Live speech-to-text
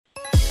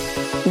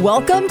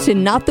Welcome to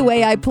Not the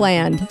Way I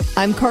Planned.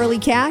 I'm Carly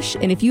Cash,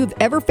 and if you've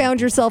ever found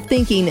yourself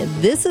thinking,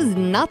 this is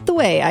not the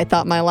way I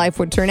thought my life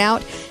would turn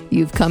out,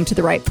 you've come to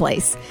the right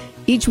place.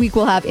 Each week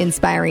we'll have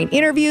inspiring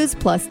interviews,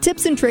 plus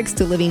tips and tricks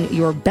to living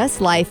your best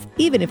life,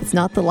 even if it's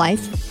not the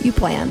life you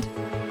planned.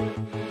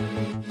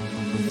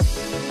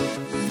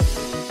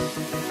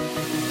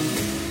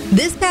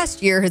 This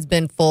past year has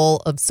been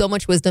full of so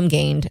much wisdom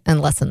gained and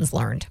lessons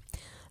learned.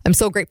 I'm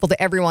so grateful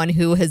to everyone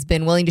who has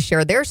been willing to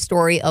share their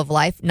story of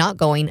life not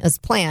going as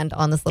planned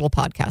on this little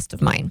podcast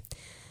of mine.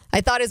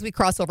 I thought as we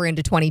cross over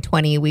into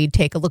 2020, we'd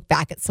take a look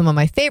back at some of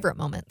my favorite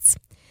moments.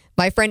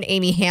 My friend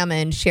Amy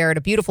Hammond shared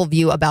a beautiful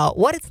view about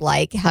what it's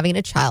like having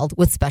a child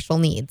with special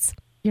needs.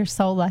 You're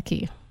so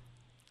lucky.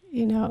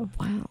 You know,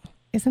 Wow.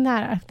 Isn't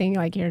that a thing?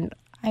 Like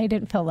I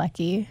didn't feel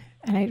lucky,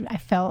 and I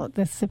felt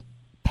this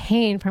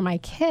pain for my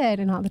kid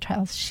and all the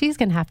trials she's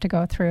going to have to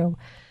go through.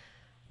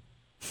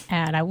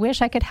 And I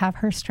wish I could have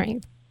her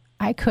strength.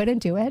 I couldn't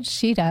do it.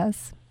 She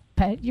does.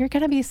 But you're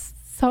going to be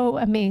so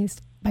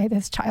amazed by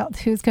this child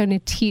who's going to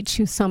teach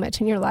you so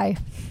much in your life.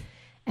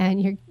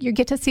 And you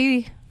get to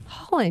see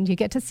Holland. You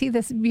get to see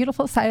this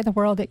beautiful side of the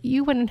world that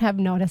you wouldn't have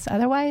noticed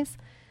otherwise.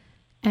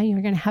 And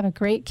you're going to have a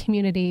great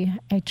community.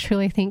 I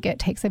truly think it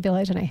takes a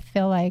village. And I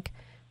feel like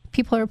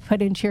people are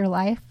put into your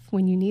life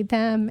when you need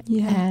them.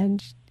 Yeah.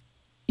 And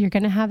you're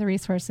going to have the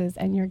resources,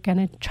 and you're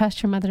going to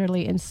trust your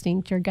motherly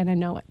instinct. You're going to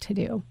know what to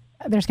do.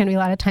 There's going to be a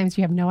lot of times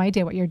you have no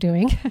idea what you're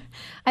doing.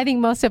 I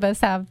think most of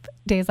us have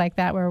days like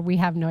that where we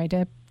have no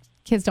idea.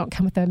 Kids don't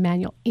come with a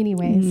manual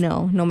anyways.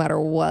 No matter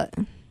what.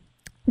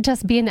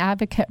 Just be an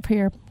advocate for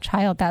your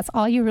child. That's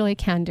all you really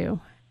can do.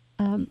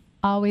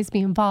 Always be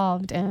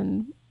involved,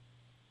 and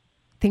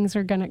good things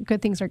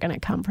are going to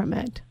come from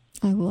it.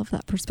 I love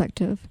that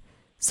perspective.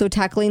 So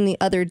tackling the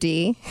other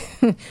D,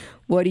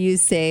 what do you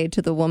say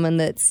to the woman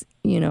that's,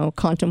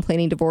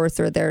 contemplating divorce,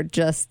 or they're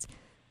just,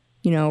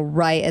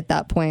 right at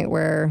that point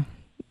where,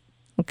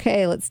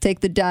 okay, let's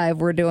take the dive.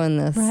 We're doing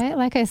this. Right.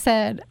 Like I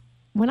said,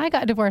 when I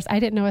got divorced, I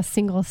didn't know a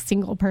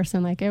single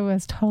person. Like, it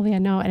was totally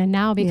unknown. And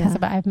now because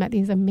of it, I've met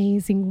these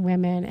amazing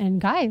women and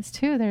guys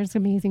too. There's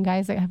amazing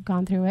guys that have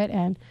gone through it,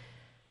 and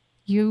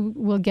you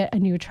will get a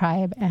new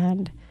tribe.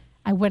 And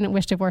I wouldn't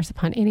wish divorce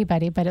upon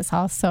anybody, but it's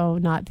also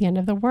not the end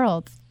of the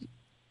world.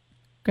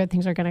 Good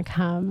things are going to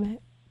come.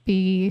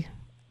 Be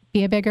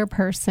a bigger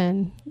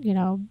person,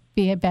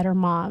 be a better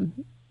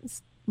mom.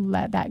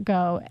 Let that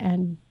go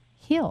and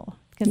heal,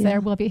 because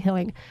there will be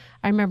healing.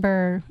 I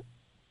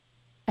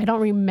don't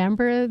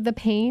remember the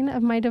pain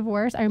of my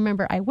divorce. I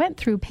remember I went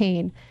through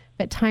pain,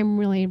 but time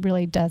really,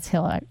 really does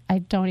heal. I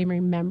don't even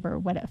remember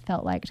what it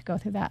felt like to go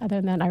through that,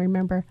 other than I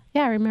remember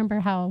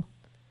how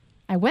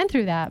I went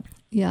through that.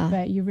 Yeah.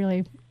 But you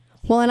really...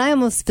 Well, and I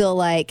almost feel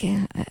like,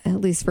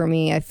 at least for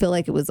me, I feel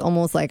like it was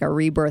almost like a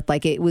rebirth.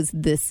 Like it was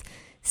this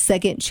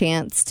second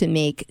chance to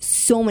make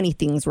so many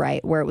things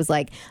right, where it was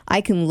like,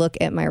 I can look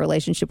at my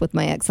relationship with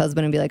my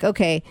ex-husband and be like,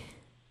 okay,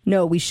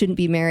 no, we shouldn't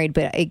be married.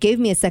 But it gave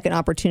me a second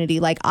opportunity.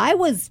 Like, I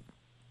was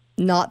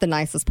not the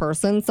nicest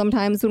person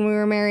sometimes when we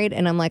were married.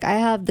 And I'm like, I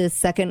have this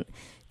second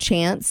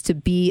chance to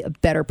be a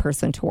better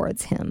person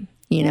towards him.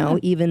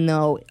 Even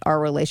though our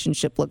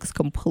relationship looks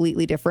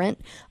completely different,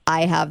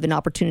 I have an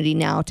opportunity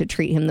now to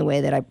treat him the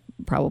way that I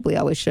probably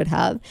always should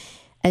have.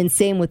 And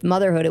same with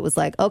motherhood. It was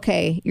like,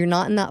 okay, you're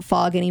not in that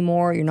fog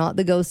anymore. You're not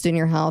the ghost in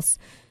your house.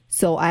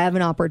 So I have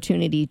an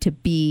opportunity to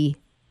be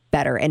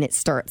better, and it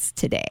starts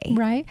today.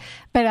 Right.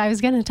 But I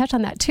was going to touch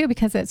on that too,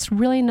 because it's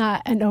really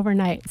not an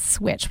overnight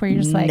switch where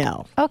you're just like,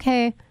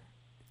 okay,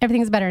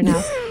 everything's better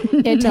now.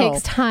 It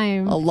takes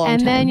time. A long time.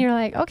 And then you're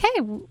like, okay.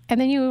 And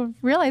then you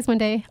realize one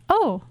day,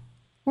 oh,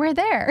 we're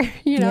there.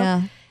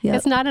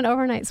 It's not an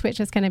overnight switch.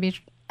 It's going to be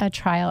a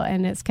trial,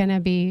 and it's going to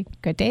be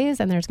good days,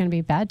 and there's going to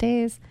be bad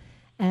days.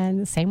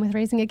 And the same with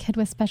raising a kid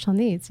with special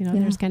needs.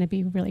 There's going to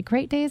be really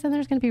great days, and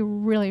there's going to be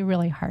really,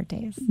 really hard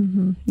days.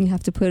 Mm-hmm. You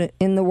have to put it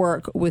in the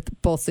work with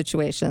both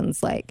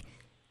situations. Like,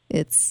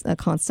 it's a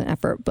constant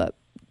effort, but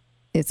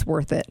it's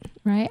worth it.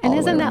 Right. And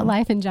isn't that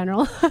life in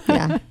general?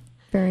 Yeah.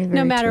 Very, very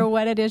no matter true.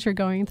 what it is you're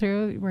going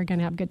through, we're going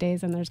to have good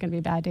days, and there's going to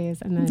be bad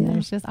days. And then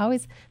there's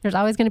always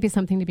going to be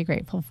something to be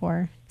grateful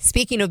for.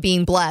 Speaking of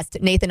being blessed,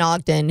 Nathan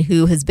Ogden,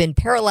 who has been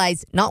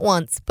paralyzed not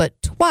once,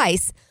 but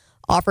twice,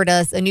 offered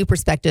us a new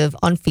perspective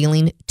on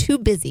feeling too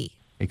busy.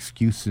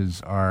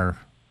 Excuses are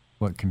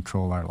what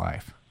control our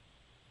life.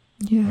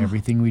 Yeah.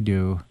 Everything we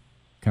do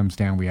comes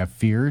down. We have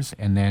fears,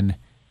 and then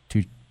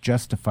to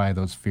justify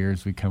those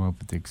fears, we come up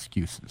with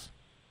excuses.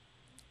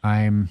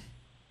 I'm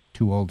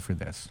too old for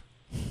this.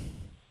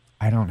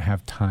 I don't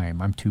have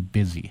time. I'm too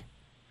busy.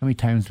 How many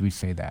times do we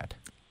say that?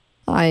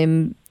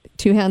 I'm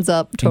two hands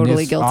up,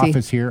 totally guilty. In this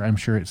office here, I'm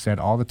sure it said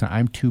all the time,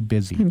 I'm too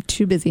busy. I'm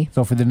too busy.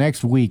 So for the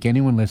next week,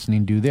 anyone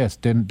listening, do this.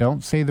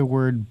 Don't say the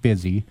word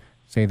busy.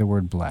 Say the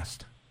word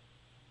blessed.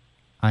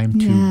 I'm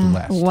too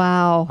blessed.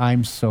 Wow.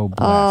 I'm so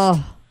blessed.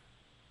 Oh.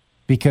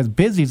 Because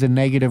busy is a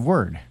negative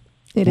word.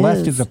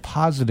 Blessed is a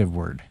positive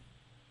word.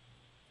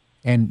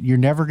 And you're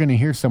never going to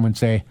hear someone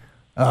say,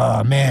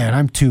 oh, man,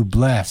 I'm too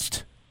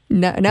blessed.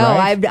 No,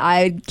 Right?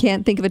 I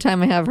can't think of a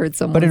time I have heard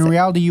someone But in say,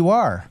 reality, you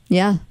are.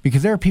 yeah,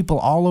 Because there are people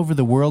all over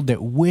the world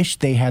that wish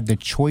they had the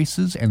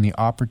choices and the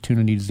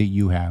opportunities that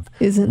you have.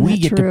 Isn't we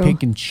that get true? to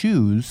pick and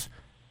choose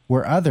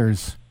where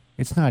others,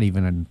 it's not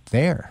even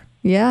there.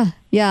 yeah.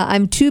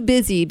 I'm too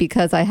busy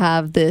because I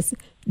have this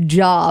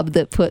job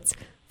that puts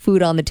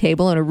food on the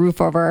table and a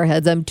roof over our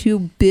heads. I'm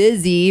too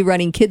busy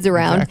running kids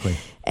around. Exactly.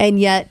 And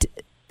yet,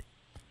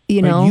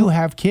 you But know. you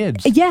have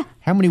kids. Yeah.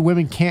 How many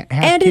women can't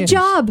have And kids? a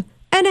job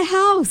and a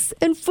house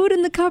and food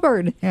in the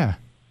cupboard. Yeah.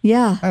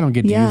 Yeah. I don't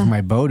get to Yeah. use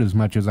my boat as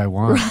much as I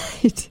want.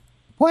 Right.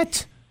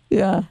 What?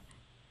 Yeah.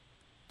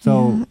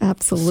 So Yeah,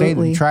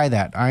 absolutely. try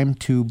that. I'm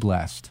too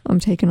blessed. I'm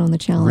taking on the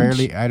challenge.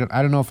 Rarely, I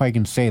don't know if I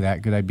can say that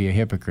because I'd be a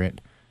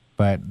hypocrite,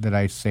 but that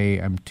I say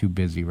I'm too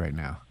busy right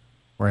now,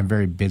 or I'm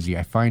very busy.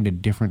 I find a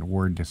different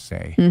word to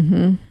say.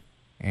 Mm-hmm.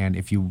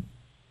 And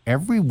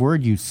every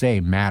word you say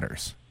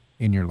matters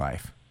in your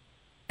life.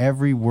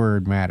 Every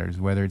word matters,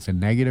 whether it's a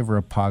negative or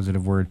a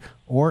positive word,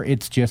 or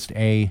it's just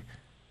I'm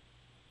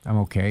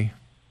okay,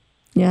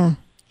 Yeah.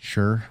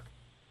 sure,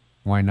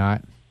 why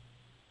not?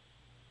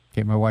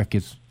 Okay, my wife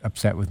gets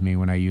upset with me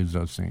when I use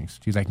those things.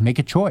 She's like, make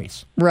a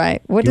choice.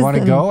 Right. What Do you does want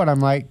to the- go? And I'm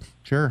like,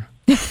 sure.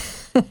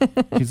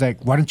 She's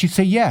like, why don't you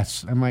say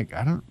yes? I'm like,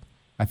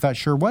 I thought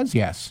sure was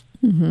yes.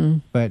 Mm-hmm.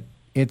 But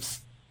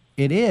it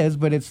is,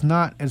 but it's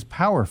not as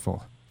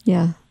powerful.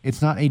 Yeah.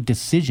 It's not a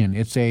decision.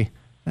 It's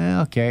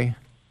okay,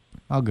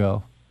 I'll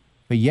go.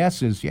 But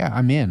yes is, yeah,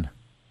 I'm in.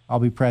 I'll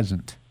be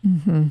present.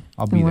 Mm-hmm.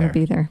 I'll I be want there. to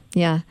be there.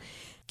 Yeah.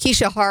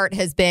 Keisha Hart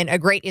has been a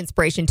great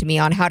inspiration to me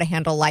on how to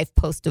handle life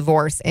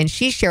post-divorce, and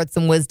she shared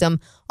some wisdom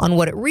on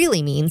what it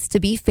really means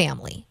to be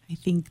family. I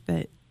think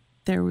that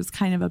there was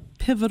kind of a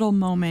pivotal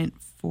moment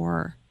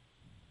for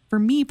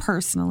me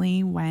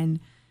personally when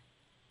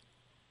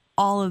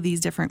all of these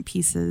different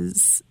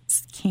pieces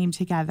came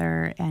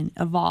together and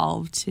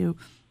evolved to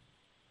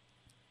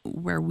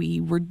where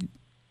we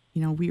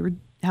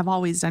have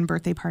always done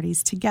birthday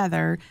parties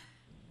together,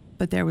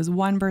 but there was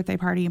one birthday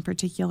party in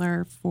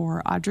particular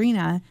for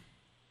Audrina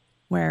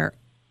where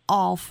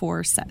all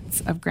 4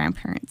 sets of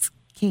grandparents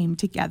came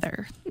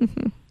together.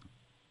 Mm-hmm.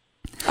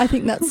 I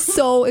think that's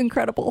so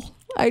incredible.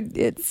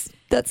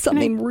 That's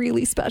something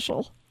really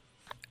special.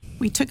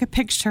 We took a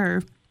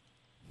picture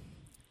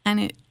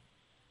and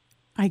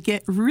I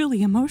get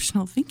really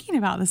emotional thinking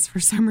about this for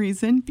some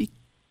reason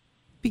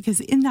because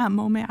in that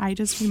moment I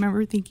just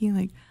remember thinking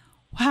like,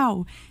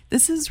 wow,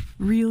 this is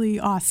really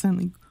awesome.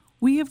 Like,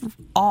 we have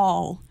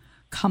all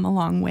come a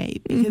long way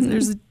because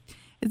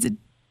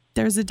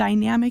there's a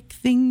dynamic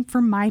thing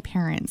for my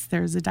parents.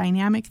 There's a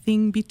dynamic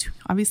thing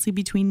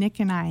between Nick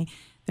and I.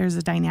 There's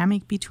a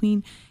dynamic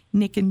between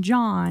Nick and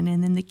John,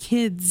 and then the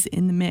kids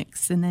in the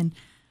mix, and then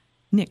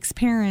Nick's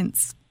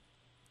parents,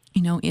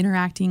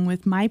 interacting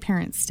with my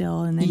parents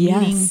still, and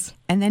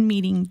then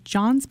meeting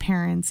John's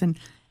parents, and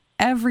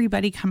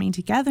everybody coming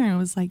together. And it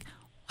was like,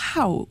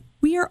 wow,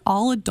 we are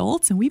all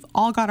adults and we've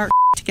all got our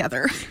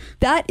together.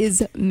 That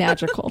is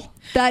magical.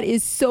 That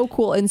is so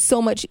cool and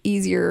so much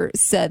easier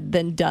said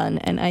than done.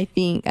 And I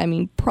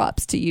mean,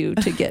 props to you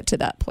to get to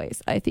that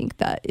place. I think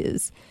that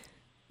is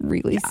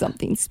really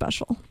something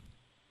special.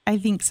 I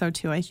think so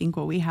too. I think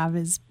what we have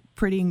is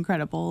pretty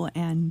incredible,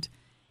 and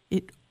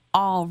it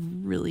all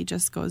really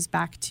just goes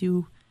back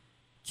to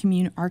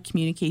our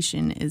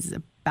communication is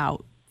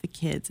about the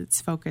kids.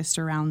 It's focused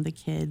around the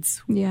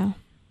kids. Yeah.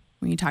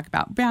 When you talk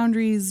about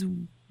boundaries,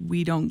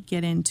 we don't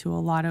get into a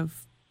lot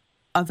of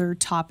other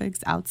topics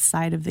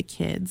outside of the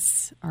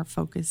kids. Our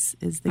focus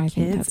is the kids.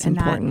 Think that's and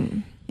important.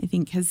 that, I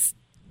think, has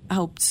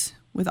helped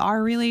with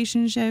our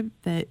relationship,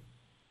 that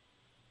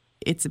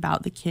it's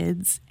about the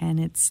kids and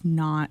it's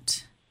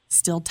not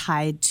still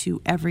tied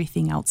to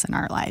everything else in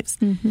our lives.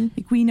 Mm-hmm.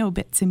 Like, we know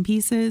bits and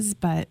pieces,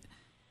 but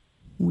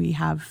we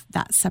have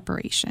that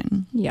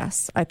separation.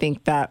 Yes, I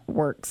think that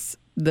works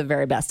the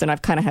very best. And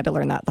I've kind of had to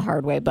learn that the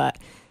hard way, but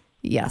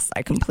yes,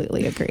 I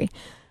completely agree.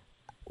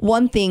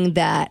 One thing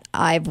that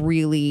I've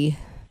really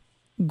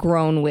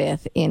grown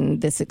with in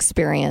this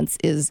experience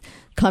is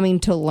coming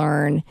to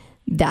learn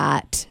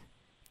that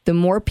the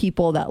more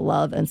people that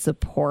love and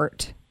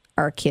support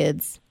our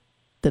kids,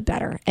 the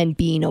better. And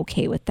being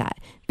okay with that.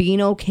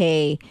 Being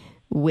okay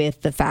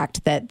with the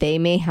fact that they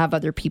may have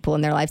other people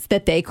in their lives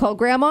that they call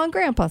grandma and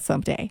grandpa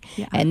someday.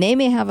 Yeah. And they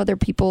may have other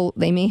people,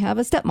 they may have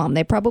a stepmom.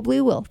 They probably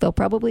will. They'll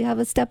probably have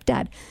a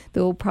stepdad.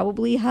 They'll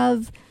probably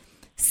have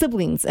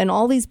siblings, and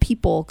all these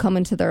people come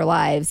into their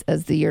lives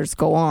as the years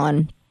go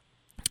on.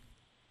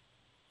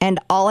 And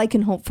all I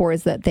can hope for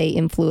is that they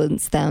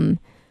influence them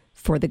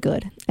for the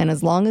good. And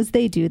as long as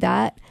they do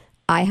that,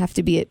 I have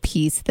to be at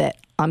peace that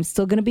I'm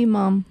still going to be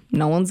mom.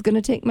 No one's going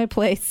to take my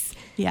place.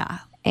 Yeah.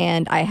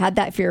 And I had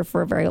that fear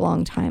for a very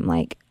long time.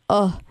 Like,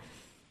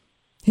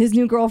 his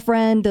new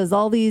girlfriend does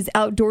all these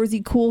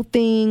outdoorsy cool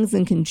things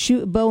and can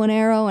shoot a bow and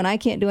arrow, and I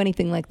can't do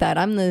anything like that.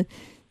 I'm the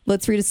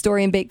let's read a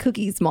story and bake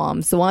cookies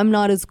mom, so I'm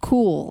not as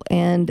cool.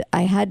 And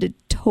I had to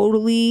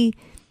totally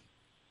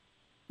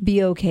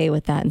be okay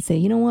with that and say,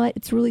 you know what?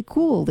 It's really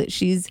cool that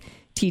she's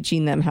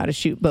teaching them how to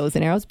shoot bows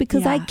and arrows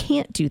because I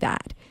can't do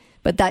that.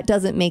 but that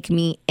doesn't make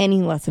me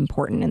any less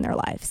important in their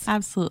lives.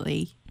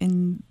 Absolutely.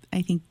 And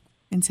I think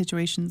in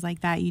situations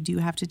like that, you do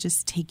have to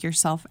just take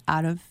yourself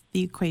out of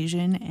the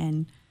equation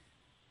and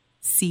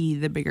see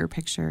the bigger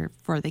picture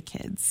for the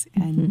kids.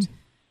 And,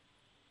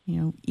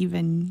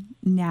 even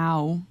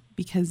now,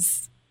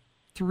 because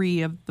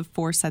 3 of the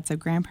 4 sets of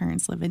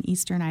grandparents live in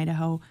Eastern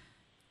Idaho,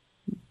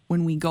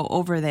 when we go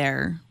over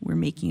there, we're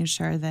making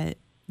sure that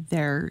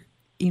they're,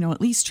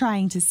 at least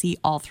trying to see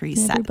all 3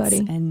 Everybody.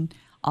 sets. And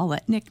I'll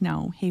let Nick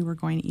know, hey, we're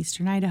going to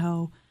Eastern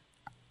Idaho.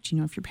 Do you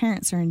know if your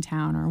parents are in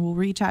town? Or we'll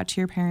reach out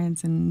to your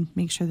parents and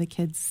make sure the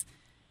kids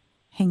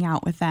hang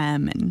out with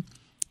them. And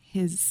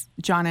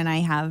John and I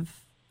have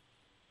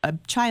a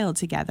child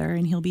together,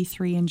 and he'll be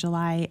 3 in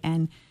July.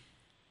 And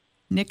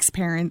Nick's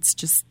parents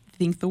just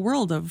think the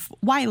world of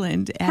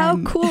Wyland. And How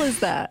cool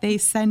is that? They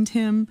send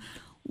him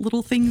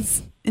little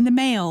things in the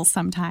mail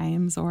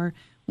sometimes, or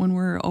when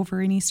we're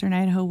over in Eastern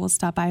Idaho, we'll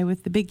stop by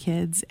with the big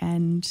kids,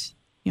 and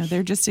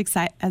they're just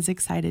as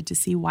excited to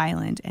see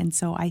Wyland. And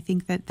so I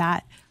think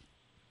that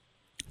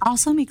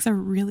also makes a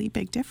really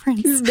big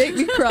difference. You make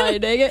me cry,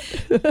 dang it.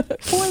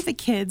 For the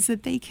kids,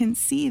 that they can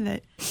see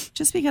that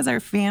just because our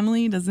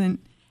family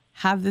doesn't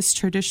have this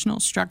traditional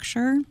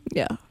structure,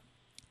 Yeah.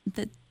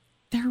 that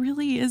there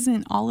really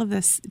isn't all of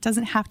this. It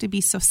doesn't have to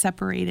be so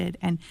separated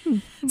and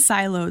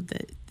siloed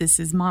that this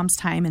is mom's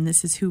time and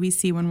this is who we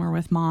see when we're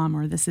with mom,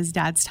 or this is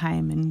dad's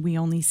time and we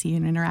only see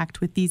and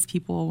interact with these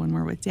people when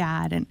we're with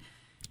dad. And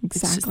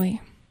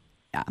Exactly.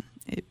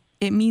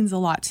 it means a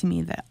lot to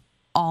me that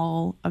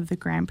all of the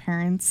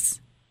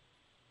grandparents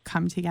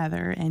come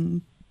together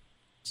and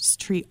just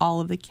treat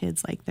all of the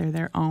kids like they're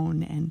their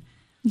own, and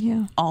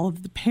Yeah. all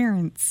of the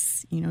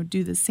parents,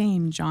 do the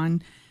same.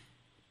 John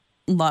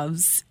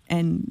loves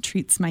and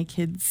treats my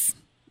kids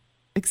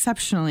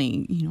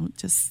exceptionally.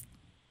 Just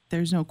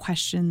there's no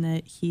question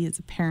that he is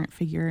a parent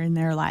figure in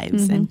their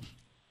lives. And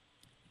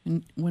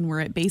when we're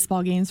at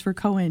baseball games for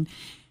Cohen,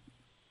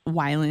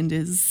 Wyland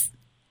is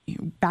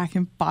back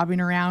and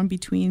bobbing around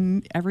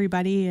between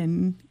everybody,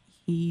 and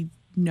he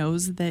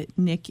knows that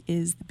Nick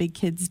is the big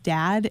kid's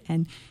dad,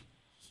 and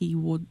he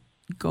will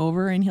go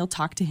over and he'll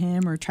talk to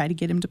him or try to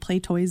get him to play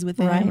toys with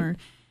him. Right. Or,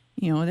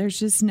 there's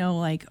just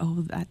no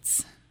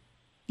that's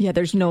Yeah,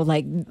 there's no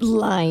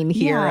line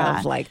here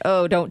Yeah.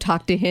 of don't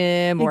talk to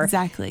him or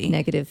Exactly.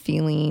 negative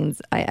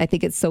feelings. I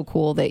think it's so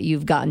cool that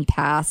you've gotten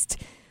past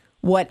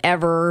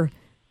whatever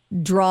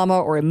drama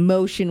or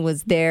emotion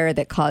was there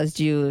that caused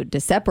you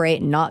to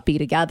separate and not be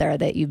together,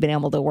 that you've been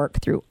able to work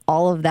through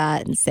all of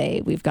that and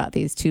say, we've got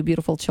these 2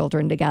 beautiful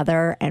children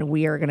together and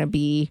we are going to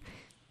be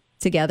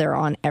together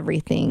on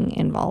everything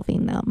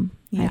involving them.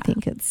 I Yeah.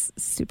 think it's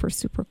super,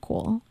 super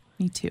cool.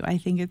 Me too. I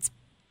think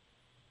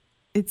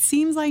it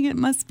seems like it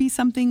must be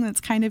something that's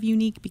kind of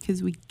unique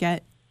because we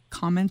get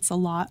comments a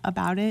lot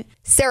about it.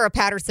 Sarah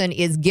Patterson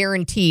is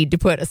guaranteed to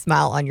put a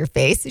smile on your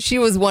face. She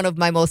was one of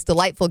my most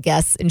delightful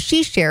guests, and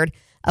she shared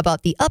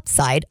about the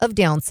upside of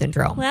Down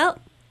syndrome. Well,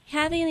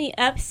 having the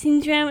up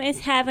syndrome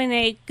is having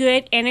a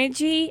good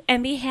energy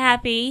and be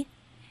happy.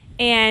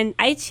 And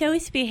I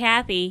chose to be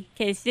happy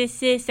because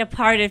this is a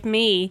part of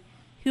me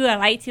who I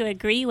like to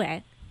agree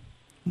with.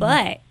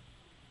 But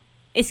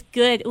it's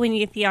good when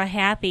you feel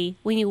happy.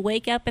 When you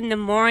wake up in the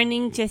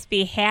morning, just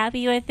be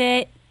happy with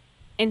it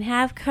and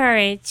have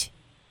courage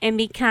and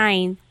be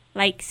kind,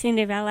 like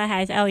Cinderella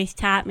has always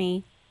taught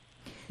me.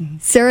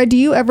 Sarah, do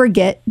you ever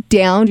get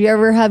down? Do you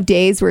ever have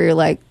days where you're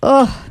like,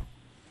 oh,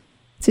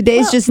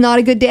 today's just not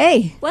a good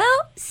day?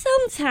 Well,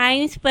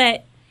 sometimes,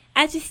 but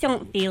I just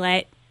don't feel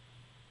it.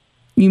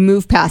 You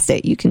move past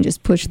it. You can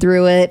just push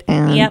through it.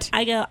 And Yep,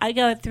 I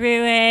go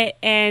through it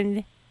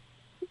and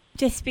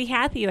just be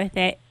happy with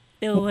it.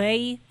 The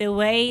way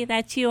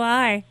that you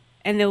are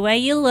and the way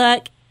you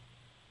look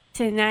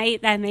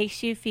tonight, that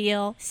makes you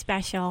feel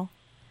special.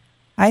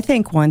 I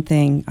think one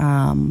thing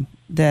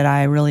that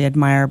I really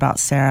admire about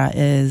Sarah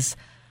is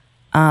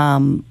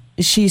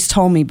she's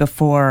told me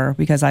before,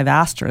 because I've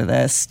asked her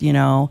this,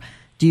 do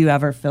you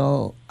ever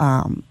feel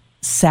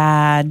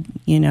sad,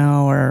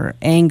 or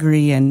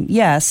angry? And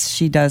yes,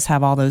 she does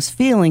have all those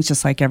feelings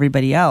just like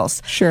everybody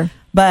else. Sure.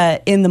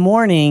 But in the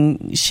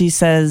morning, she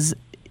says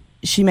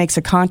she makes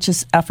a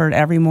conscious effort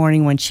every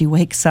morning when she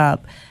wakes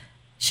up.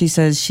 She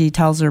says she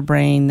tells her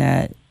brain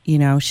that,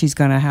 she's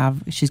going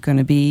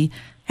to be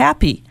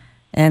happy.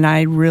 And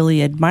I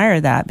really admire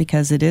that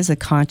because it is a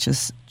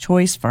conscious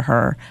choice for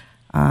her.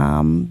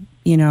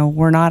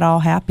 We're not all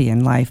happy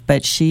in life,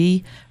 but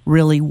she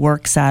really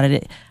works at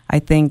it. I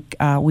think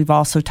we've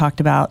also talked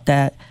about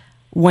that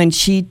when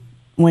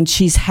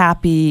she's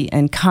happy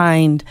and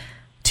kind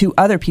to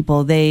other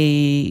people,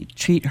 they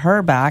treat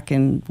her back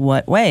in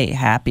what way?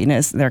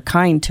 Happiness. They're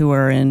kind to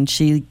her, and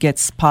she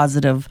gets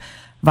positive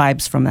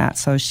vibes from that.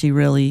 So she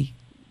really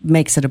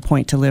makes it a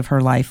point to live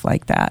her life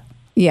like that.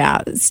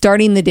 Yeah.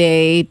 Starting the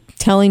day,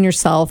 telling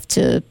yourself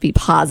to be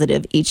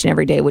positive each and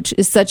every day, which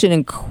is such an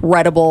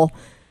incredible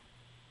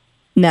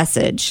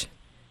message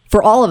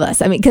for all of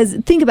us. I mean, because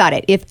think about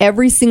it. If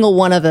every single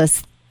one of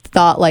us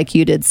thought like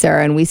you did,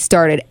 Sarah, and we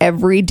started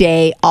every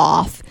day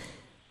off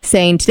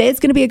saying, today is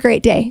going to be a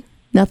great day.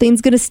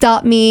 Nothing's going to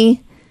stop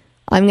me.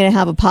 I'm going to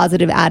have a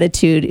positive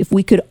attitude. If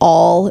we could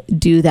all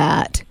do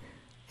that,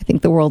 I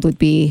think the world would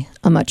be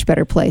a much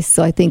better place.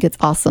 So I think it's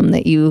awesome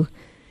that you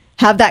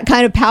have that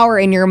kind of power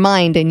in your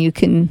mind and you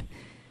can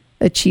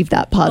achieve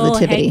that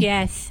positivity. Oh, heck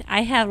yes.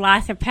 I have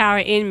lots of power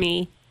in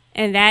me,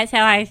 and that's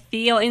how I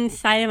feel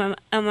inside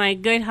of my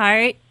good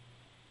heart.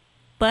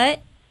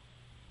 But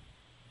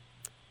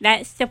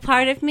that's the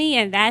part of me,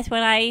 and that's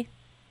what I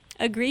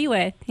agree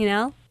with, you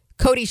know?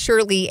 Cody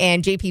Shirley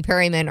and JP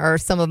Perryman are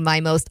some of my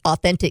most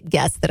authentic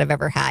guests that I've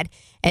ever had.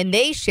 And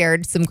they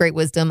shared some great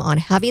wisdom on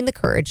having the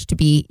courage to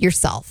be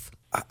yourself.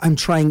 I'm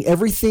trying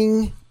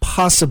everything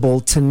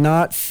possible to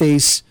not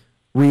face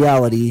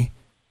reality.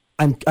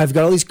 I've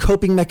got all these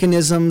coping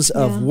mechanisms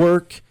of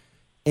work.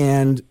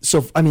 And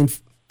so,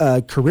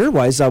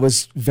 career-wise, I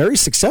was very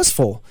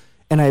successful.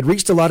 And I had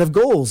reached a lot of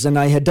goals. And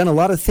I had done a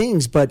lot of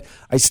things. But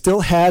I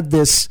still had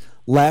this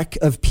lack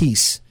of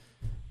peace.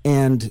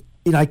 And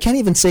I can't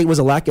even say it was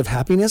a lack of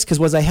happiness, because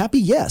was I happy?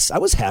 Yes, I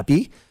was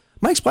happy.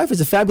 My ex-wife is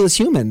a fabulous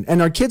human,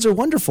 and our kids are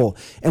wonderful.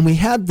 And we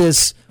had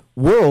this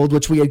world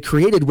which we had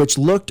created, which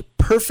looked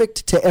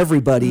perfect to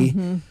everybody,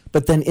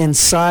 but then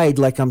inside,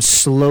 like, I'm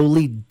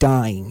slowly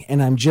dying,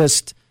 and I'm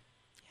just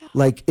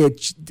like,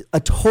 it's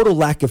a total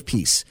lack of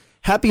peace.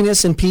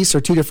 Happiness and peace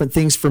are two different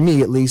things for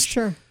me, at least.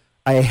 Sure.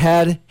 I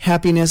had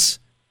happiness.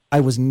 I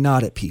was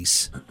not at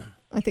peace.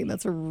 I think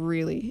that's a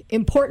really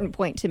important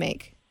point to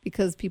make,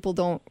 because people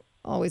don't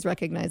always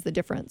recognize the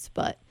difference,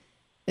 but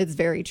it's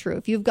very true.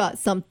 If you've got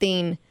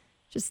something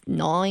just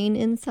gnawing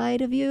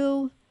inside of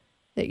you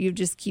that you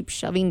just keep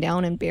shoving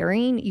down and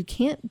burying, you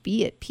can't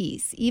be at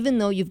peace, even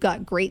though you've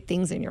got great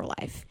things in your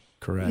life.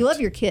 Correct. You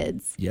love your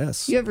kids.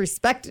 Yes. You have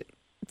respect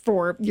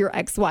for your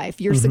ex-wife.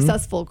 You're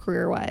successful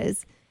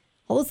career-wise.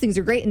 All those things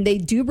are great, and they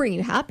do bring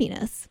you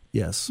happiness.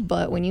 Yes.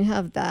 But when you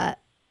have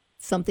that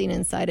something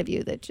inside of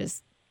you that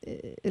just,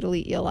 it'll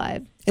eat you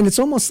alive. And it's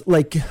almost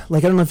like I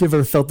don't know if you've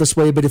ever felt this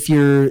way, but if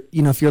you're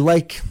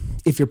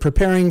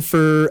preparing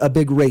for a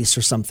big race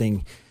or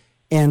something,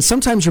 and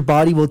sometimes your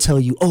body will tell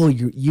you, oh,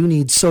 you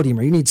need sodium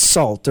or you need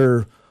salt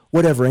or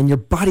whatever, and your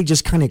body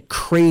just kind of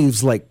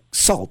craves like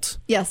salt.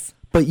 Yes.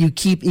 But you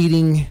keep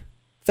eating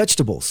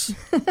vegetables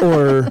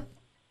or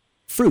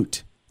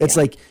fruit. It's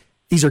like,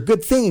 these are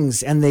good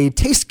things and they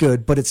taste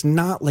good, but it's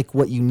not like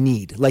what you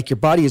need. Like, your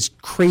body is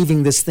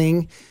craving this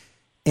thing.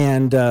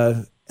 And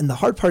the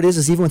hard part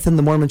is even within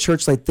the Mormon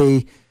church, like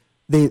they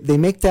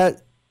make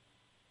that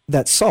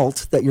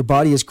salt that your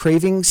body is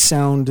craving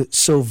sound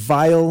so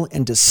vile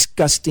and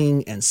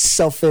disgusting and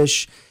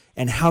selfish.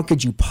 And how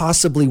could you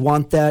possibly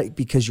want that?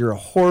 Because you're a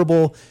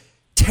horrible,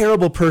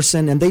 terrible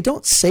person. And they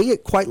don't say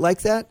it quite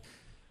like that,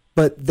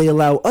 but they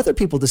allow other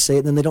people to say it,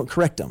 and then they don't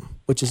correct them,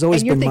 which has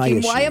always been my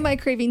issue. Why am I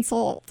craving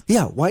salt?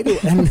 Yeah,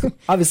 and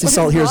obviously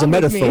salt here is a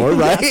metaphor,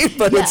 right? Yes.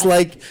 But it's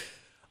like,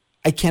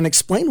 I can't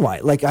explain why.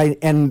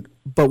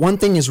 But one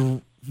thing is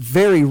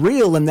very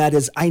real, and that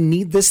is I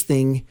need this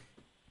thing,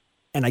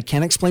 and I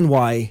can't explain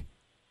why,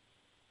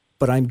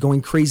 but I'm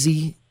going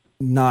crazy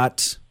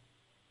not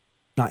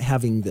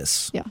having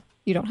this. Yeah,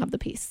 you don't have the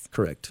peace.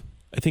 Correct.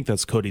 I think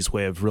that's Cody's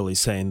way of really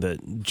saying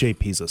that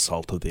JP's a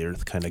salt of the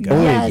earth kind of guy.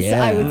 Oh, Yes,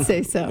 yeah. I would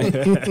say so.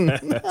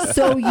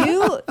 So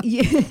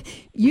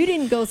you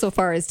didn't go so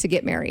far as to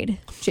get married,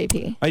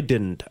 JP. I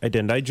didn't.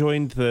 I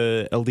joined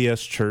the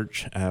LDS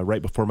church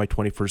right before my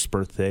 21st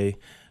birthday.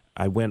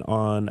 I went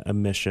on a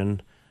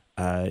mission,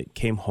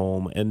 came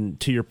home, and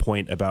to your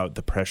point about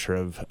the pressure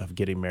of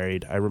getting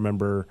married, I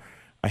remember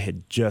I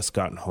had just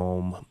gotten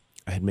home.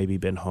 I had maybe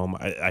been home,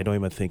 I don't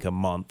even think a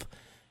month.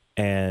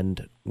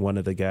 And one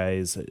of the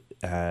guys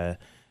that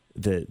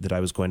I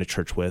was going to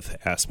church with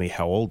asked me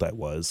how old I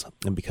was.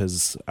 And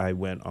because I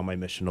went on my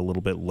mission a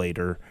little bit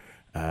later,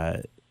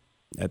 at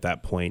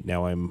that point,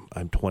 now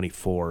I'm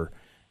 24.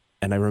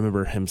 And I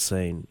remember him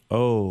saying,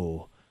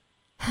 "Oh,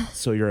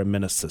 so you're a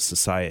menace to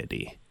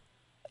society."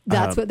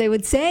 That's what they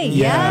would say.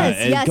 Yeah,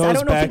 Yes, it yes. goes I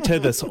don't know. back to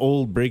this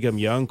old Brigham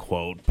Young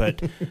quote.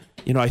 But,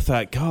 I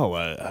thought,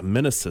 a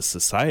menace to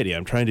society.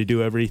 I'm trying to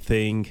do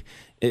everything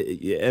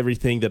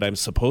that I'm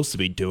supposed to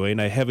be doing.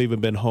 I haven't even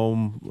been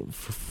home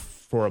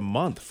for a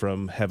month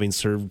from having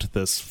served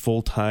this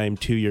full-time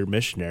 2-year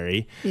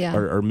missionary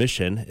or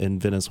mission in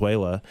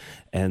Venezuela.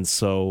 And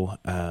so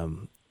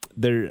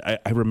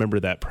I remember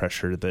that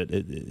pressure that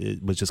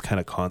it was just kind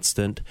of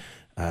constant.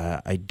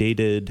 I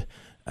dated...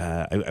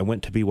 I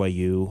went to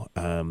BYU,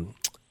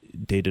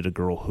 dated a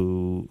girl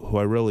who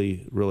I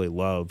really, really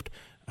loved.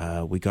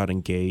 We got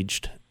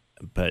engaged,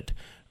 but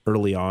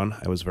early on,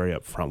 I was very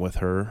upfront with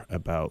her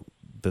about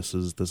this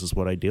is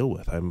what I deal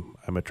with.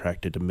 I'm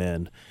attracted to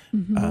men,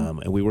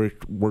 and we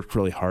worked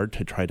really hard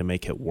to try to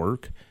make it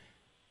work.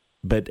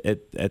 But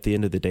at the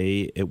end of the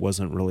day, it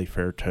wasn't really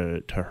fair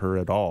to her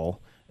at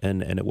all,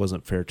 and it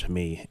wasn't fair to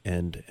me,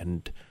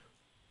 and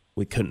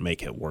we couldn't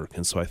make it work.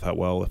 And so I thought,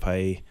 well, if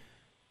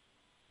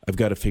I've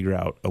got to figure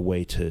out a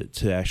way to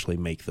actually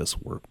make this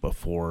work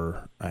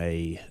before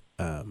I,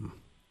 go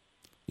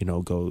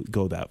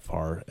that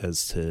far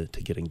as to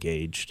get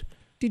engaged.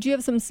 Did you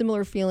have some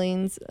similar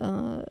feelings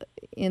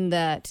in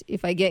that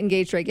if I get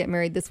engaged or I get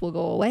married, this will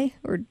go away?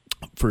 Or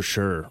For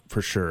sure.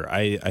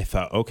 I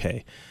thought,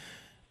 okay,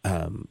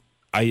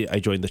 I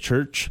joined the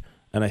church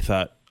and I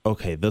thought,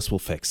 okay, this will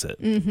fix it.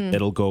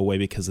 It'll go away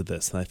because of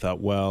this. And I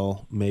thought,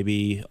 well,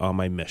 maybe on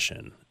my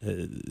mission,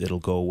 it'll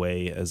go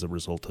away as a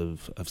result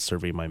of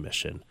serving my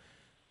mission.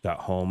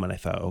 Got home and I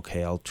thought,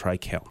 okay, I'll try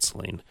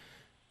counseling.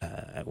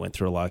 I went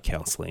through a lot of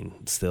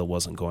counseling, still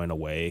wasn't going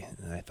away.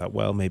 And I thought,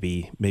 well,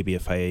 maybe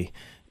if I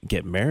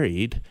get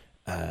married,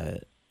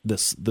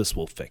 this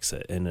will fix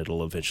it and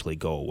it'll eventually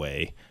go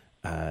away.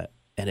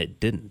 And it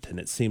didn't. And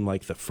it seemed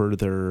like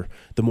the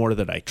more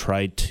that I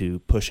tried to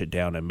push it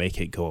down and make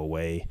it go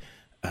away,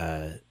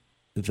 the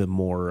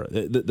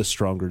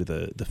stronger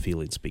the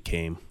feelings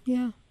became.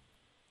 Yeah.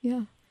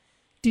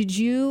 Did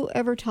you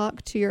ever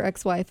talk to your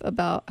ex-wife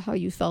about how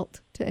you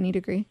felt to any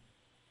degree?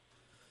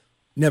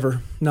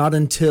 Never. Not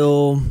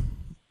until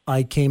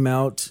I came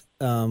out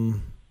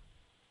or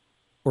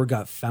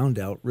got found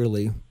out,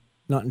 really.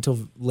 Not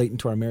until late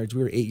into our marriage.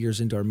 We were 8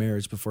 years into our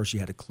marriage before she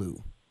had a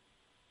clue.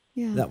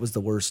 Yeah. That was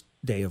the worst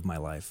day of my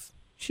life.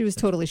 She was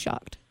totally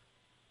shocked.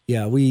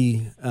 Yeah,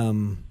 we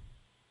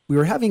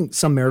were having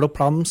some marital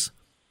problems,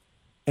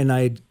 and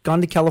I had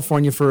gone to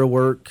California for a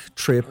work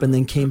trip and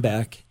then came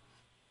back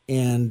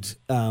and,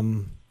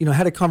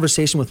 had a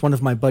conversation with one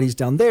of my buddies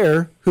down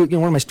there, one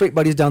of my straight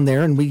buddies down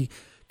there, and we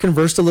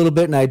conversed a little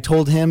bit, and I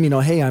told him,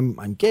 hey,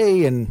 I'm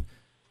gay, and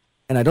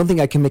I don't think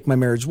I can make my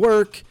marriage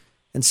work.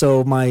 And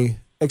so my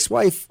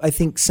ex-wife, I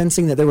think,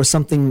 sensing that there was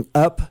something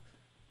up,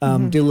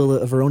 did a little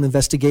of her own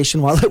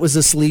investigation while I was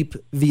asleep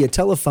via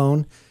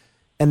telephone.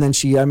 And then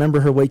I remember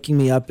her waking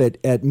me up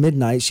at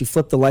midnight. She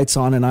flipped the lights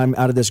on and I'm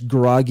out of this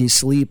groggy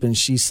sleep. And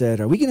she said,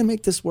 "Are we going to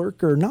make this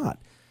work or not?"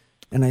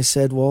 And I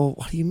said, "Well,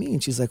 what do you mean?"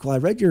 She's like, "Well, I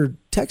read your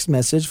text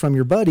message from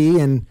your buddy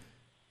and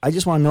I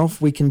just want to know if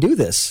we can do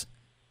this."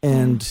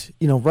 And,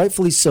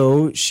 rightfully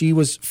so, she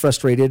was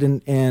frustrated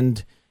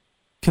and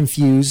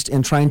confused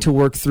and trying to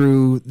work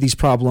through these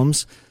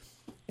problems.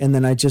 And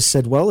then I just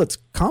said, "Well, it's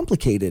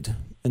complicated."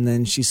 And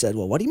then she said,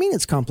 "Well, what do you mean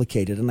it's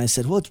complicated?" And I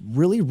said, "Well, it's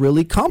really,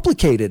 really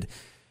complicated."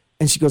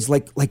 And she goes,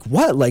 like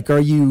what? Like, are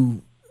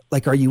you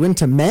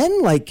into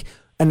men?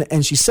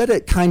 And she said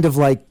it kind of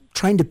like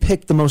trying to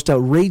pick the most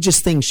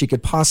outrageous thing she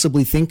could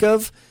possibly think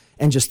of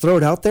and just throw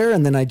it out there.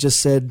 And then I just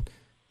said,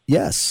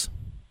 yes.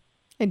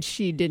 And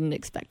she didn't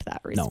expect that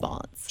response.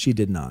 No, she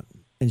did not.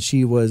 And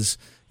she was,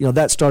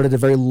 that started a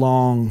very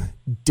long,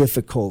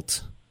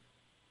 difficult,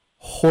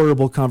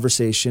 horrible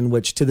conversation,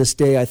 which to this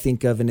day I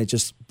think of and it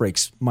just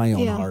breaks my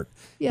own heart.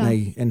 Yeah.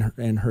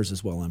 And hers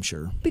as well, I'm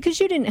sure. Because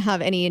you didn't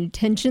have any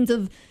intentions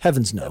of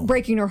heavens no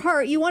breaking her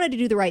heart. You wanted to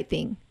do the right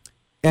thing.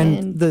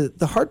 And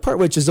the hard part,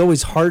 which is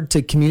always hard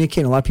to communicate,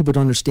 and a lot of people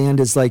don't understand,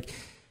 is like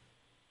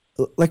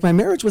my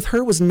marriage with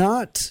her was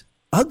not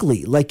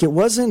ugly. Like it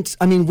wasn't,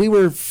 we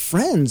were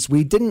friends.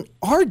 We didn't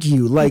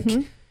argue.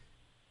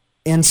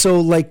 And so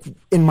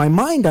in my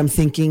mind, I'm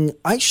thinking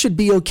I should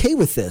be okay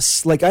with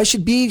this. Like I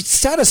should be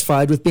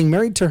satisfied with being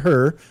married to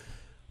her,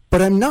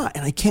 but I'm not,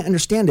 and I can't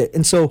understand it.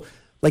 And so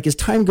as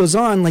time goes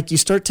on, you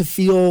start to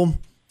feel,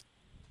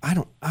 I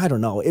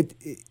don't know, it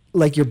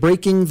like you're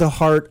breaking the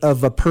heart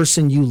of a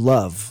person you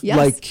love.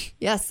 Yes.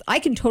 Yes, I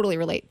can totally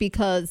relate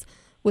because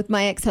with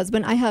my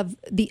ex-husband, I have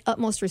the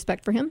utmost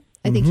respect for him.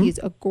 I think he's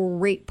a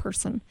great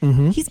person.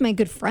 He's my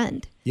good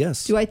friend.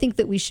 Yes. Do I think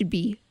that we should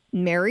be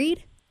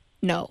married?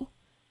 No.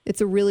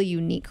 It's a really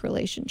unique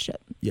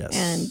relationship. Yes.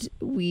 And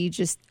we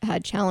just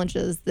had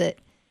challenges that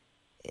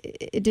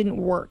it didn't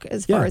work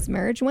as far as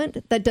marriage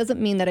went. That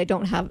doesn't mean that I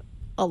don't have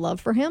a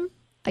love for him.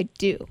 I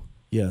do.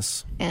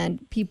 Yes.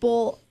 And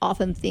people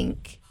often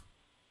think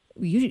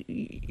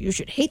you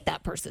should hate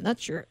that person.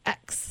 That's your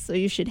ex, so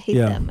you should hate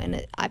them.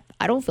 And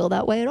I don't feel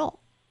that way at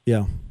all.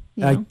 Yeah.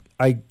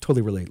 I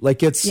totally relate.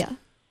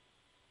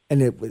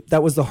 And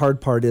that was the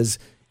hard part is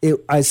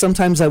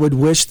sometimes I would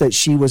wish that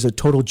she was a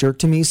total jerk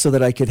to me so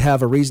that I could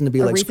have a reason to be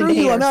screw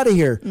you, I'm out of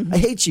here. I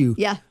hate you.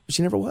 Yeah. But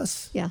she never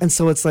was. Yeah. And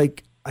so it's I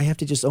have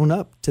to just own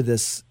up to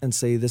this and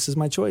say, this is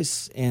my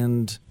choice.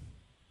 And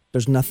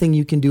there's nothing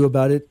you can do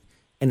about it.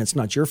 And it's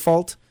not your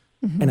fault.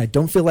 And I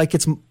don't feel like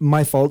it's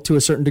my fault to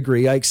a certain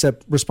degree. I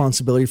accept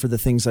responsibility for the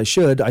things I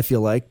should, I feel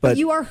like. But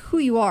you are who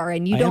you are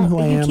and you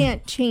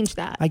can't change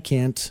that. I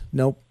can't.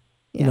 Nope.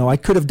 Yeah. I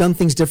could have done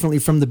things differently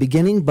from the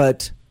beginning,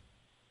 but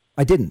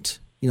I didn't.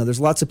 There's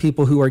lots of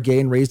people who are gay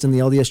and raised in the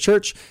LDS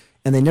church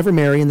and they never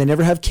marry and they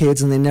never have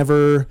kids and they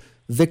never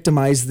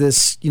victimize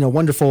this,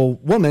 wonderful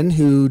woman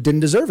who didn't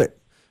deserve it.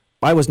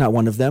 I was not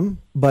one of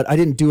them, but I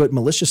didn't do it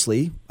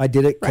maliciously. I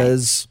did it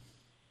because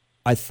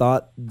I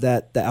thought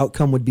that the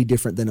outcome would be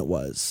different than it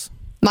was.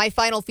 My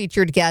final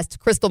featured guest,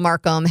 Crystal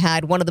Markham,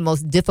 had one of the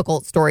most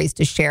difficult stories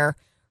to share.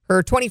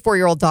 Her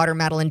 24-year-old daughter,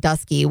 Madeline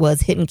Dusky,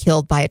 was hit and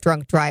killed by a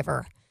drunk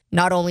driver.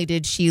 Not only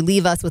did she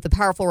leave us with a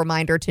powerful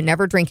reminder to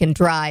never drink and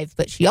drive,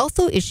 but she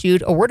also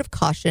issued a word of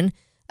caution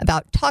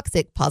about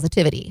toxic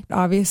positivity.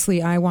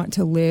 Obviously, I want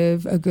to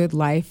live a good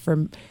life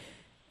from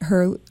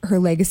her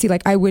legacy.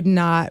 I would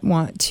not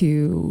want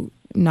to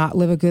not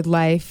live a good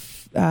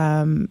life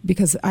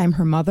because I'm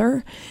her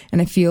mother,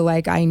 and I feel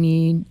like I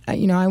need, I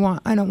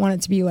don't want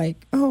it to be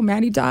like, oh,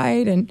 Maddie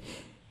died and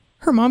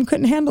her mom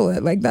couldn't handle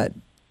it like that.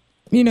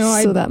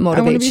 So that motivates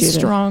I want to be you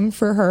strong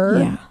for her.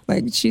 Yeah.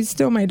 Like, she's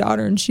still my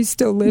daughter and she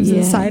still lives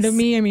inside of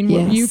me. I mean,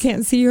 you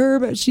can't see her,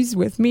 but she's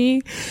with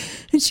me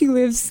and she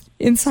lives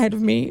inside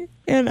of me,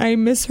 and I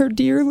miss her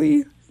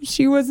dearly.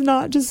 She was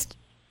not just,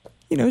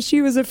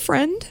 she was a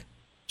friend.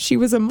 She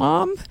was a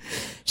mom.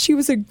 She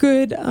was a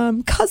good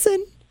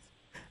cousin,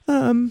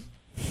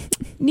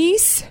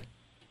 niece,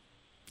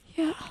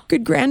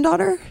 good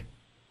granddaughter,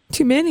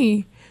 too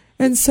many.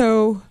 And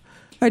so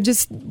I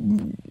just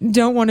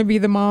don't want to be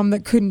the mom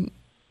that couldn't,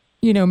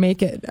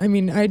 make it. I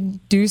mean, I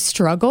do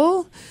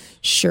struggle,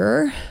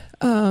 sure.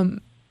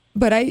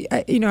 But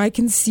I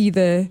can see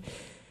there's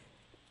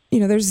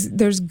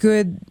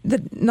good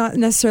that not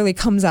necessarily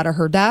comes out of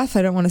her death.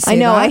 I don't want to say I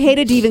know. that. I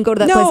hated to even go to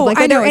that place. Like,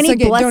 are there any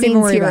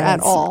blessings here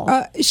at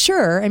all?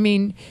 Sure. I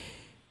mean,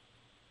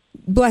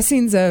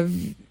 blessings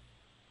of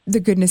the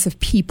goodness of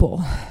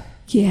people.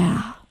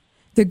 Yeah.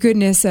 The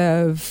goodness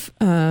of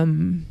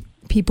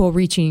people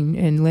reaching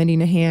and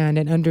lending a hand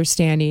and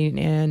understanding,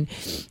 and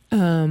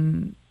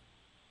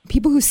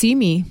people who see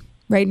me.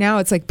 Right now,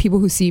 it's like people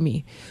who see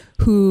me,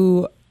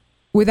 who,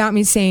 without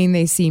me saying,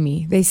 they see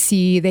me.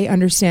 They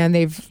understand.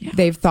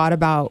 They've thought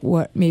about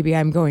what maybe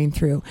I'm going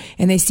through,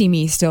 and they see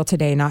me still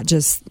today, not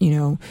just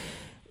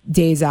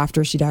days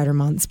after she died or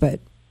months, but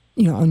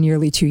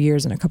nearly 2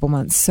 years and a couple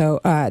months.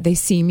 So they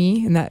see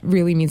me, and that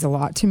really means a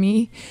lot to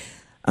me.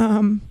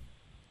 And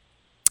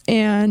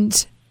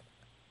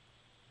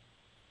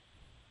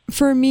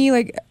for me,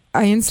 like,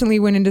 I instantly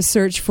went into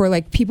search for,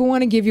 like, people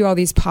want to give you all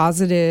these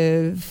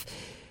positive,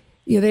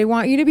 they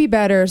want you to be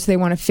better, so they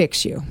want to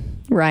fix you.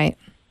 Right.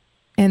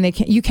 And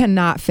you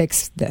cannot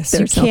fix this.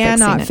 There's you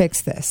cannot no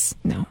fix this.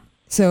 No.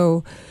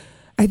 So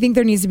I think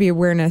there needs to be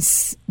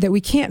awareness that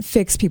we can't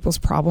fix people's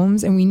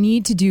problems, and we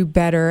need to do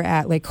better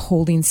at, like,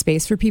 holding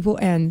space for people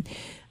and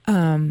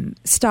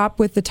stop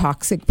with the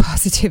toxic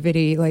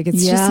positivity. Like,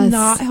 it's just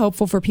not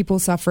helpful for people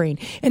suffering,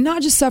 and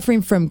not just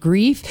suffering from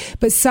grief,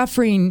 but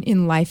suffering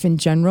in life in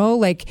general.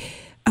 Like,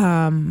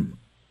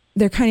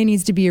 there kind of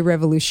needs to be a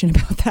revolution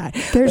about that.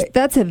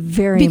 That's a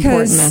very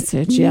important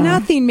message. Yeah.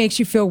 Nothing makes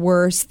you feel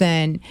worse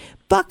than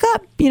buck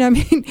up.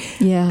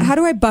 Yeah. How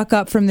do I buck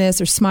up from this,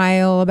 or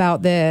smile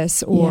about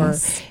this, or,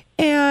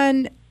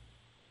 and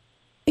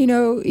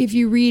if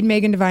you read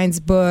Megan Devine's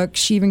book,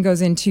 she even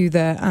goes into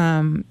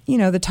the,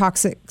 the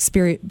toxic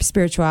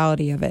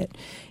spirituality of it.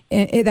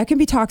 And that can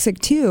be toxic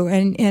too.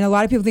 And a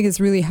lot of people think it's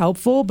really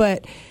helpful,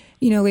 but,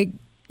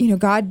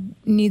 God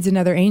needs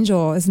another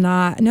angel is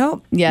not,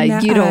 nope. Yeah.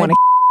 You don't want to.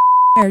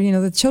 Or,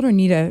 the children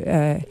need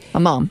a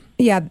mom.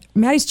 Yeah.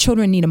 Maddie's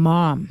children need a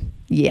mom.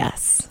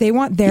 Yes. They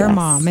want their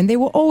mom, and they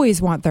will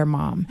always want their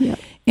mom. Yep.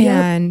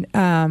 And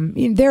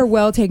they're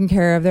well taken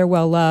care of. They're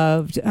well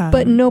loved.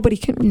 But nobody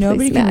can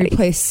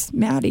replace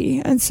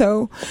Maddie. And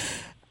so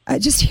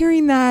just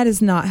hearing that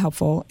is not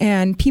helpful.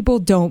 And people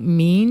don't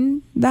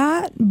mean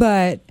that.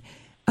 But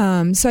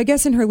so I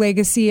guess in her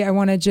legacy, I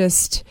want to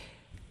just,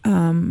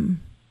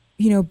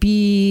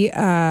 be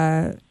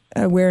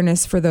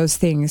awareness for those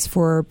things.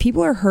 For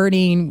people are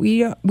hurting, we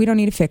don't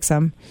need to fix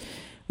them.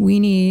 We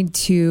need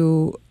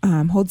to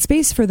hold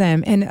space for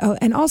them,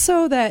 and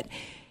also that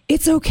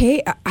it's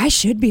okay. I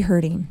should be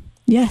hurting.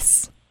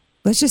 Yes.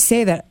 Let's just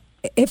say that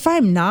if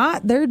I'm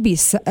not, there'd be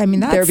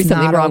something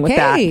wrong with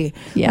that.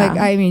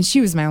 Yeah.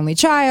 She was my only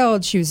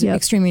child. She was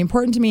extremely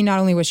important to me. Not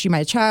only was she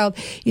my child,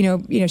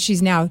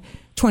 she's now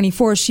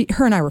 24.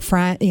 Her and I were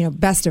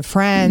best of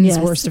friends,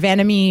 worst of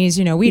enemies.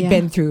 We'd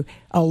been through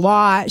a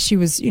lot. She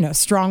was, a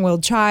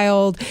strong-willed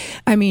child.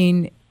 I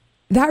mean,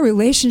 that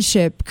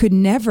relationship could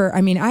never,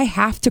 I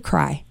have to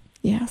cry.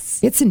 Yes.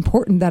 It's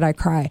important that I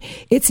cry.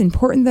 It's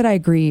important that I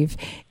grieve.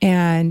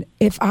 And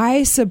if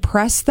I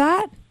suppress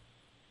that,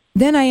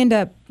 then I end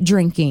up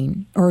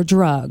drinking or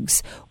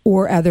drugs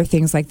or other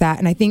things like that.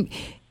 And I think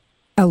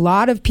a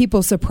lot of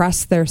people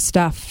suppress their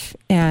stuff,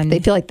 and they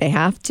feel like they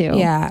have to.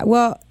 Yeah.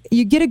 Well,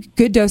 you get a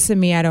good dose of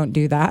me. I don't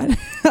do that.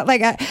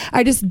 Like,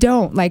 I just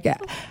don't like it.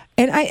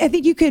 And I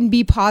think you can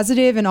be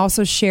positive and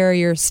also share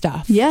your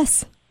stuff.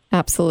 Yes.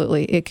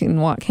 Absolutely. It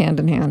can walk hand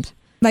in hand.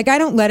 Like, I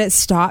don't let it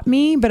stop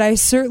me, but I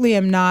certainly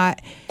am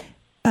not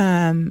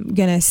going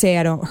to say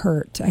I don't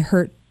hurt. I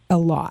hurt a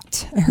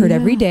lot. I hurt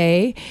every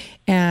day.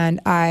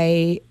 And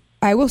I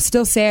will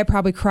still say I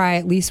probably cry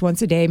at least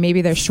once a day.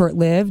 Maybe they're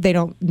short-lived. They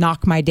don't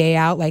knock my day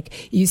out.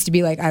 Like, it used to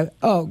be like,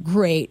 oh,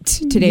 great,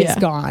 today's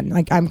gone.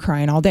 Like, I'm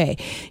crying all day.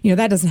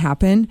 That doesn't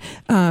happen.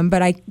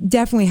 But I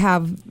definitely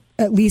have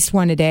at least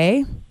one a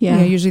day.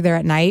 Yeah. Usually they're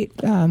at night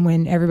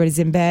when everybody's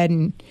in bed,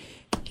 and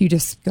you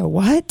just go,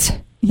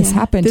 what? This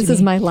happened to me. This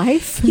is my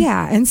life?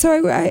 Yeah. And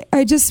so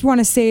I just want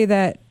to say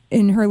that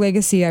in her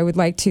legacy, I would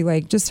like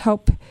to just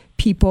help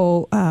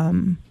people,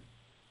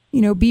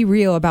 be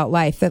real about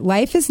life, that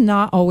life is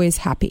not always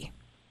happy.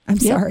 I'm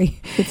sorry.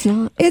 It's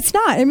not. It's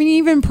not.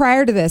 Even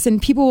prior to this,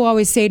 and people will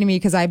always say to me,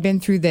 because I've been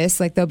through this,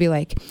 like, they'll be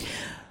like,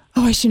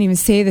 oh, I shouldn't even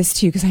say this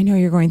to you because I know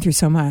you're going through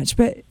so much.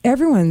 But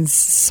everyone's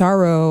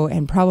sorrow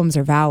and problems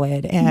are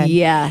valid. And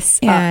yes.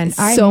 And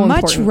I'd so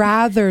much important.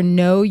 rather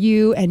know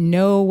you and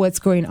know what's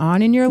going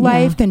on in your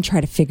life than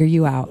try to figure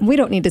you out. We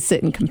don't need to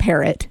sit and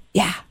compare it.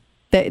 Yeah.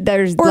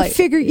 There's Or like,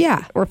 figure it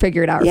out or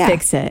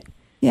fix it.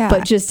 Yeah.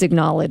 But just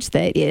acknowledge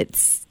that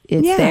it's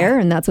there,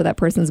 and that's what that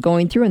person's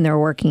going through, and they're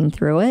working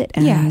through it.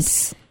 And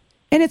yes.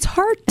 And it's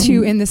hard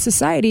to, in this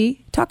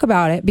society, talk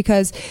about it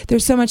because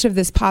there's so much of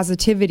this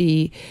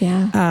positivity.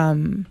 Yeah.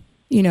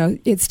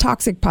 It's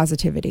toxic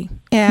positivity.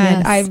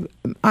 And Yes.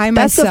 I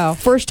That's myself.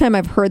 the first time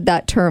I've heard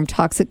that term,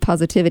 toxic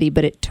positivity,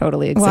 but it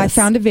totally exists. Well, I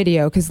found a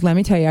video because let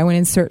me tell you, I went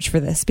in search for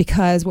this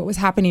because what was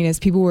happening is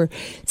people were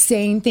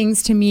saying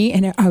things to me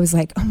and I was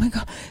like, oh my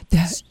God,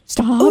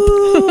 Stop.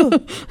 Oh,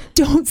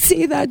 don't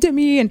say that to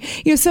me. And,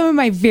 some of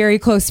my very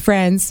close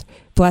friends,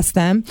 bless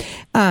them,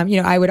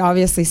 I would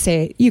obviously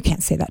say, you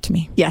can't say that to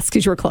me. Yes,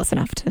 because you were close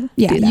enough to do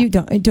that. You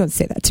don't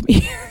say that to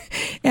me.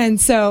 And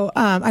so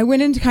I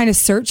went in to kind of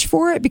search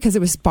for it because it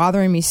was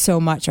bothering me so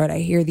much. Right, I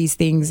hear these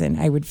things and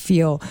I would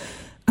feel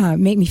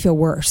make me feel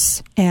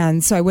worse.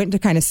 And so I went to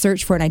kind of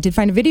search for it. And I did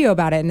find a video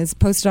about it, and it's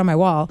posted on my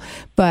wall.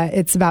 But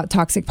it's about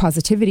toxic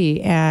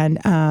positivity,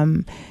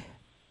 and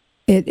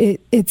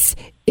it's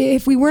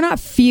if we were not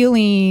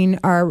feeling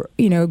our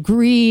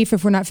grief,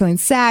 if we're not feeling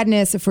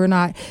sadness, if we're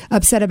not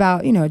upset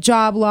about a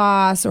job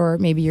loss or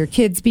maybe your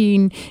kids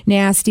being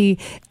nasty,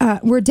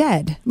 we're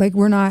dead. Like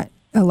we're not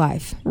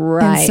alive.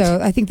 Right. And so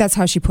I think that's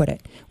how she put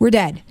it. We're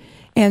dead.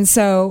 And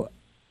so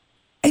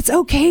it's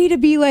okay to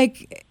be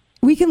like,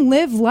 we can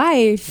live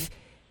life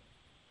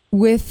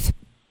with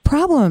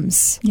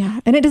problems.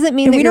 Yeah. And it doesn't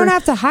mean and that we don't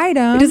have to hide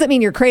them. It doesn't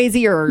mean you're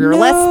crazy or you're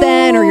less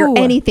than or you're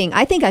anything.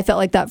 I think I felt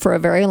like that for a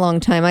very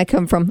long time. I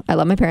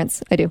love my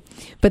parents. I do.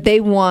 But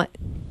they want,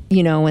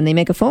 when they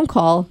make a phone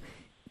call,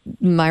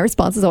 my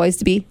response is always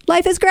to be,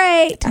 life is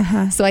great.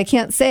 So I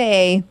can't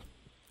say,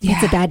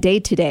 it's a bad day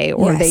today,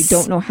 or they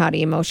don't know how to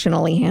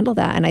emotionally handle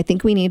that. And I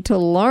think we need to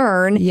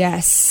learn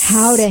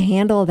how to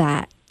handle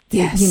that,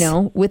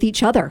 with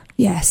each other.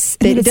 Yes.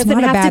 It doesn't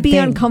have to be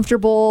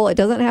uncomfortable. It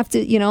doesn't have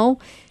to,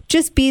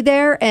 just be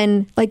there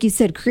and, like you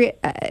said,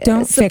 create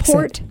don't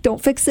support. Fix it.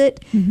 Don't fix it.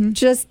 Mm-hmm.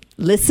 Just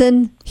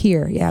listen.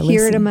 Hear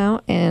them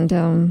out.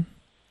 And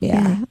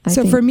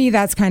so for me,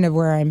 that's kind of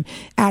where I'm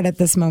at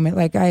this moment.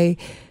 Like I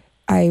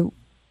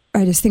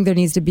just think there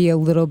needs to be a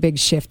little big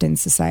shift in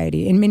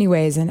society in many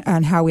ways, and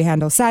on how we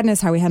handle sadness,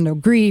 how we handle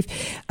grief.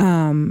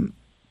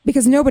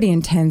 Because nobody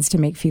intends to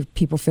make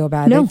people feel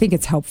bad. No. I think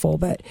it's helpful,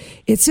 but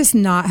it's just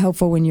not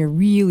helpful when you're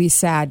really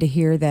sad to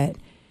hear that,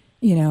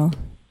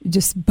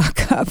 just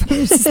buck up.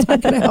 It's just not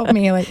going to help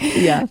me.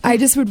 I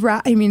just would,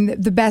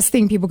 the best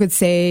thing people could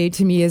say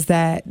to me is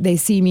that they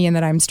see me and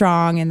that I'm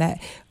strong and that,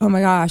 oh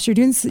my gosh, you're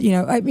doing,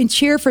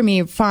 cheer for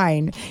me,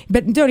 fine.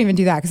 But don't even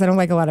do that because I don't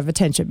like a lot of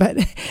attention. But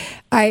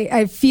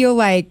I feel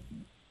like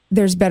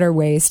there's better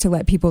ways to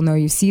let people know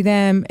you see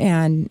them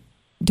and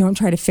don't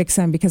try to fix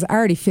them because I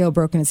already feel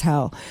broken as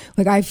hell.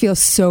 Like I feel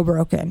so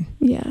broken.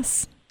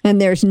 Yes.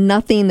 And there's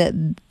nothing that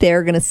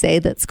they're going to say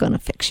that's going to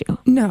fix you.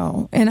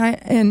 No.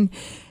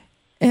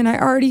 And I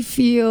already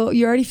feel,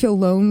 you already feel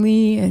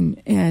lonely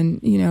and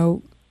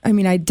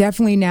I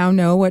definitely now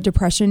know what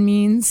depression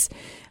means.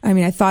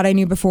 I thought I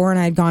knew before and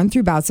I had gone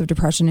through bouts of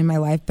depression in my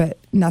life, but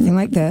nothing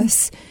like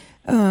this.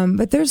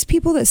 But there's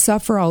people that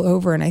suffer all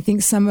over. And I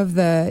think some of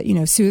the,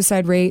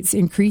 suicide rates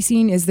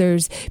increasing is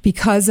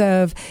because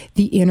of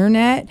the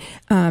internet.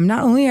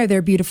 Not only are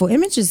there beautiful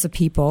images of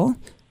people,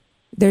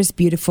 there's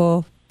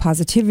beautiful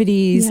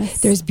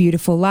positivities, there's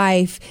beautiful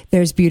life,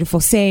 there's beautiful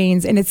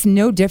sayings, and it's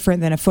no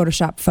different than a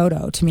Photoshop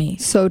photo to me.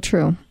 So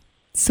true.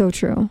 So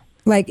true.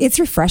 Like it's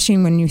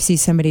refreshing when you see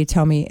somebody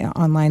tell me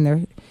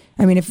online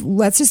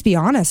let's just be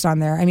honest on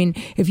there.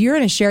 If you're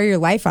going to share your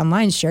life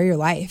online, share your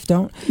life.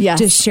 Don't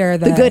just share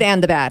the good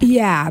and the bad.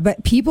 Yeah,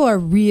 but people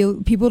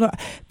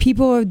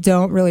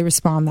don't really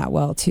respond that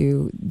well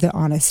to the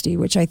honesty,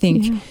 which I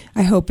think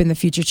I hope in the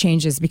future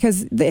changes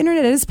because the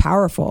internet is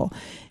powerful.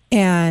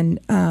 And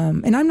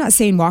I'm not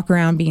saying walk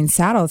around being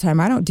sad all the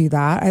time. I don't do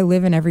that. I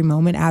live in every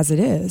moment as it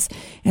is.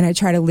 And I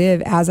try to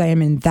live as I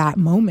am in that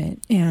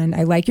moment. And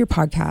I like your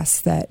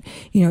podcast that,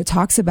 it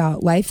talks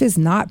about life is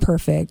not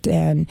perfect.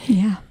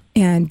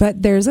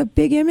 But there's a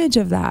big image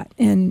of that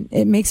and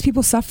it makes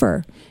people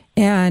suffer.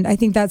 And I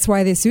think that's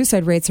why the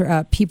suicide rates are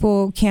up.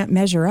 People can't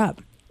measure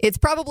up. It's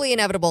probably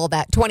inevitable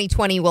that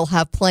 2020 will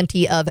have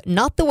plenty of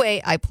not the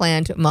way I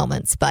planned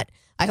moments, but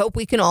I hope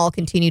we can all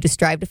continue to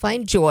strive to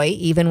find joy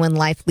even when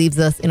life leaves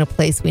us in a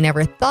place we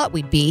never thought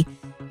we'd be.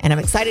 And I'm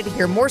excited to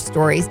hear more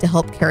stories to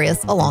help carry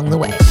us along the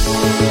way.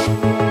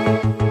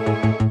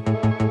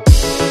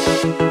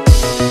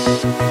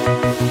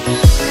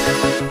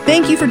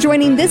 Thank you for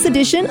joining this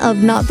edition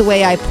of Not the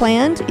Way I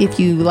Planned. If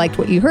you liked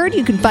what you heard,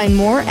 you can find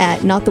more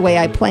at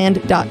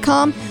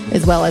notthewayiplanned.com,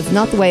 as well as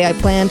Not the Way I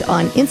Planned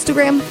on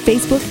Instagram,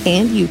 Facebook,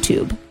 and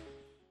YouTube.